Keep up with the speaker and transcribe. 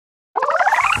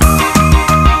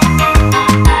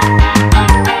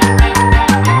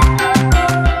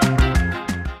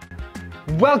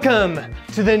Welcome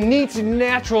to the Neat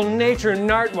Natural Nature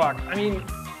Nart Walk.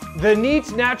 The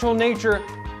Neat Natural Nature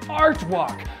Art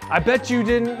Walk. I bet you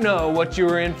didn't know what you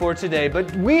were in for today, but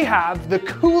we have the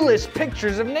coolest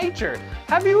pictures of nature.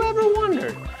 Have you ever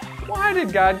wondered, why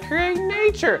did God create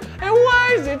nature? And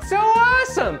why is it so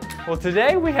awesome? Well,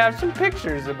 today we have some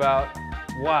pictures about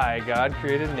why God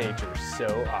created nature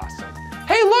so awesome.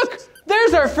 Hey, look,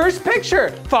 there's our first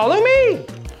picture. Follow me.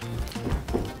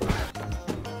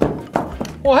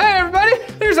 Well, hey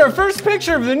everybody, there's our first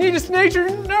picture of the neatest nature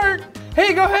nart.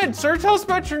 Hey, go ahead, sir, tell us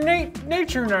about your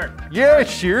nature nart. Yeah,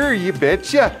 sure, you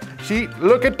betcha. See,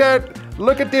 look at that.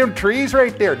 Look at them trees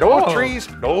right there. Those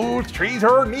trees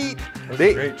are neat.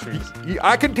 Great trees.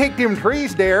 I can take them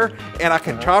trees there and I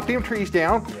can chop them trees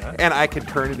down and I can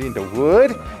turn it into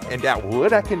wood, and that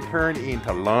wood I can turn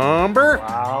into lumber.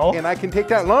 Wow. And I can take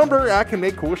that lumber, I can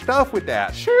make cool stuff with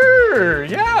that. Sure,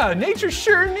 yeah, nature's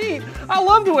sure neat. I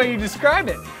love the way you describe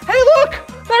it. Hey, look,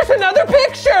 there's another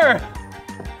picture.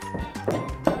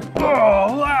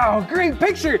 Oh, wow, great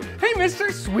picture. Hey,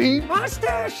 Mr. Sweet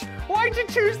Mustache, why'd you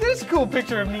choose this cool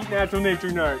picture of neat natural nature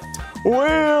nart?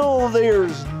 Well,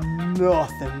 there's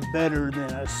nothing better than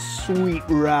a sweet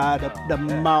ride up the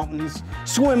mountains,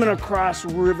 swimming across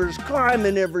rivers,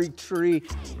 climbing every tree.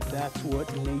 That's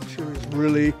what nature is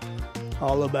really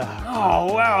all about.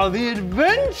 Oh, wow, the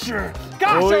adventure.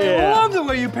 Gosh, I love the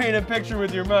way you paint a picture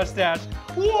with your mustache.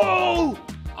 Whoa,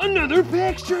 another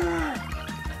picture.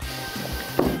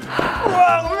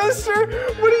 Wow, mister,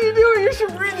 what are you doing? You're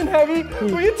breathing heavy.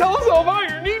 Will you tell us all about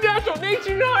your neat natural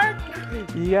nature nart?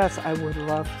 Yes, I would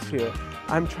love to.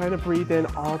 I'm trying to breathe in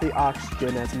all the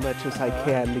oxygen as much as I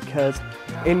can because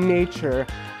in nature,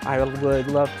 I would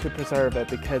love to preserve it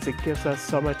because it gives us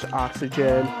so much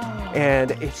oxygen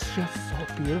and it's just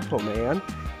so beautiful, man.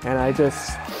 And I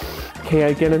just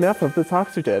can't get enough of this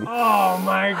oxygen. Oh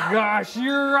my gosh,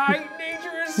 you're right.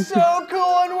 Nature is so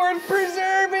cool and worth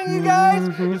preserving, you guys.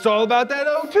 It's all about that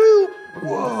O2.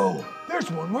 Whoa,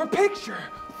 there's one more picture.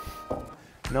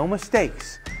 No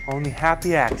mistakes, only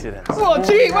happy accidents. Well,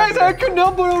 gee, I couldn't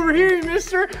help but overhear you,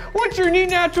 mister. What's your neat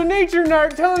natural nature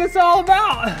nart telling us all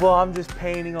about? Well, I'm just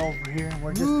painting over here.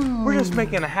 We're just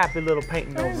making a happy little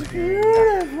painting over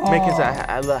here. Making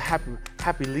a little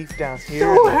happy leaf down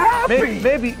here. So happy.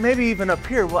 Maybe even up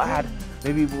here we'll add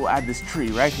this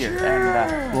tree right here,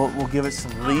 and we'll give it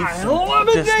some leaves. I love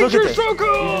it. Nature's so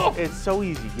cool. It's so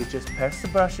easy. You just press the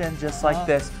brush in just like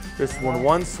this. Just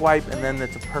one swipe, and then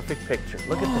it's a perfect picture.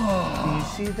 Look at that.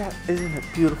 Do you see that? Isn't it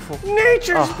beautiful?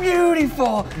 Nature's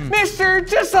beautiful. Mister,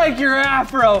 just like your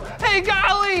afro. Hey,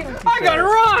 golly, I gotta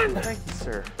run. Thank you,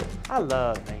 sir. I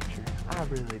love nature. I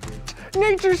really do.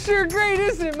 Nature's sure great,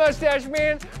 isn't it, Mustache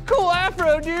Man? Cool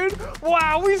afro, dude.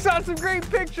 Wow, we saw some great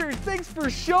pictures. Thanks for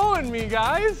showing me,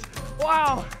 guys.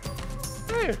 Wow.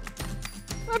 Hey,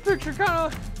 that picture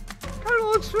kind of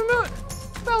looks familiar.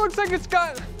 That looks like it's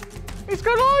got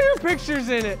all your pictures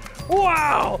in it.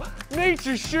 Wow,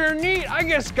 nature's sure neat. I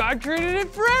guess God created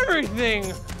it for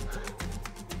everything.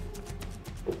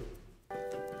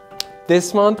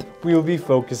 This month, we will be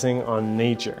focusing on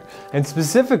nature, and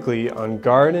specifically on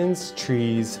gardens,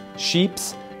 trees, sheep,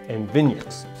 and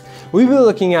vineyards. We'll be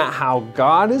looking at how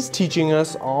God is teaching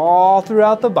us all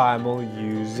throughout the Bible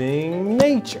using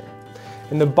nature.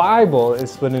 And the Bible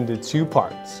is split into two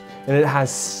parts, and it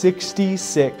has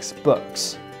 66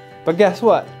 books. But guess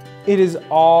what? It is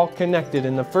all connected.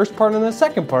 In the first part and the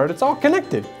second part, it's all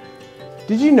connected.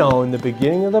 Did you know in the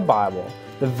beginning of the Bible,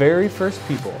 the very first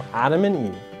people, Adam and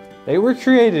Eve, they were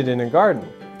created in a garden,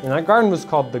 and that garden was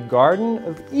called the Garden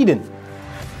of Eden.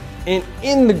 And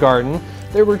in the garden,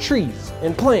 there were trees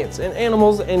and plants and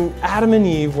animals, and Adam and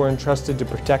Eve were entrusted to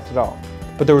protect it all.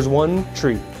 But there was one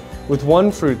tree with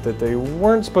one fruit that they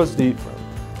weren't supposed to eat from,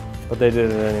 but they did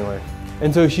it anyway.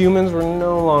 And so humans were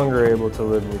no longer able to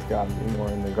live with God anymore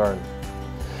in the garden.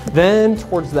 Then,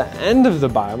 towards the end of the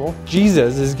Bible,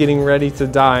 Jesus is getting ready to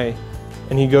die,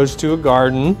 and he goes to a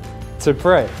garden to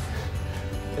pray.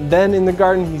 And then in the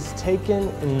garden, he's taken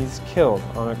and he's killed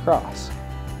on a cross,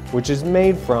 which is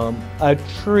made from a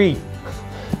tree.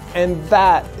 And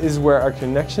that is where our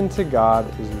connection to God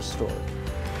is restored.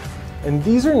 And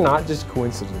these are not just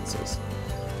coincidences.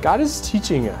 God is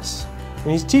teaching us. And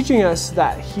he's teaching us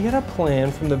that he had a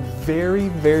plan from the very,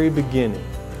 very beginning.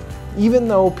 Even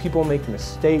though people make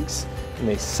mistakes and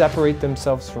they separate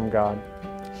themselves from God,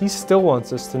 he still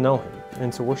wants us to know him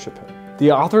and to worship him.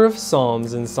 The author of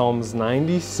Psalms in Psalms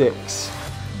 96,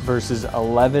 verses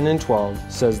 11 and 12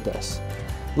 says this: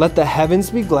 "Let the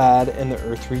heavens be glad and the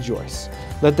earth rejoice.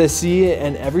 Let the sea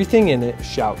and everything in it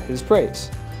shout his praise.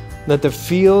 Let the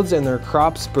fields and their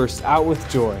crops burst out with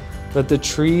joy. Let the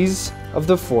trees of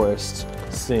the forest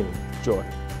sing joy.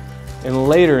 And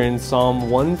later in Psalm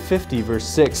 150 verse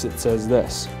 6 it says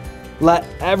this, let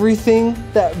everything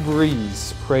that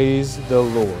breathes praise the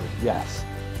Lord. Yes,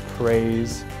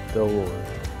 praise the Lord.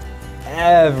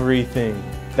 Everything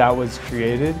that was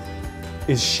created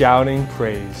is shouting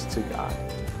praise to God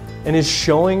and is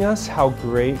showing us how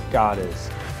great God is.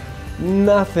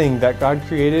 Nothing that God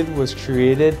created was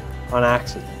created on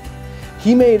accident.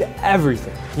 He made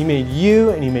everything. He made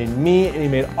you and He made me and He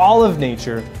made all of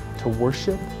nature to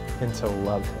worship and to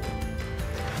love Him.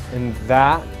 And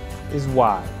that is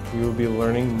why we will be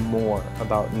learning more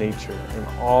about nature and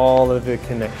all of the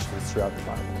connections throughout the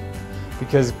Bible.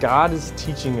 Because God is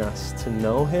teaching us to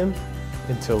know Him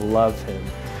and to love Him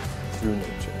through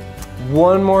nature.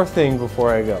 One more thing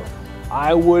before I go.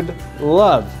 I would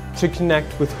love to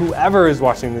connect with whoever is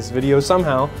watching this video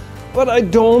somehow, but I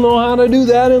don't know how to do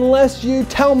that unless you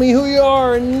tell me who you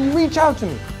are and you reach out to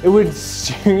me. It would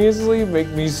seriously make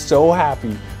me so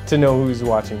happy to know who's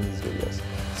watching these videos.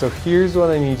 So here's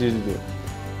what I need you to do.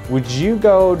 Would you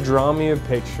go draw me a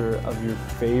picture of your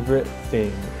favorite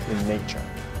thing in nature?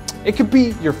 It could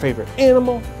be your favorite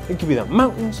animal, it could be the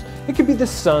mountains, it could be the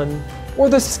sun, or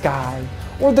the sky,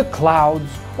 or the clouds,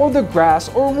 or the grass,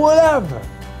 or whatever.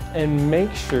 And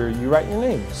make sure you write your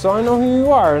name so I know who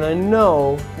you are and I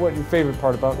know what your favorite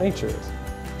part about nature is.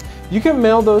 You can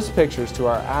mail those pictures to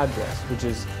our address, which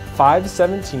is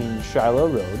 517 Shiloh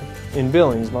Road in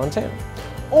Billings, Montana.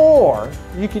 Or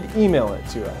you could email it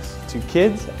to us to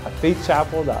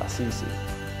kids@faithchapel.cc.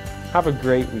 Have a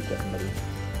great weekend, buddy.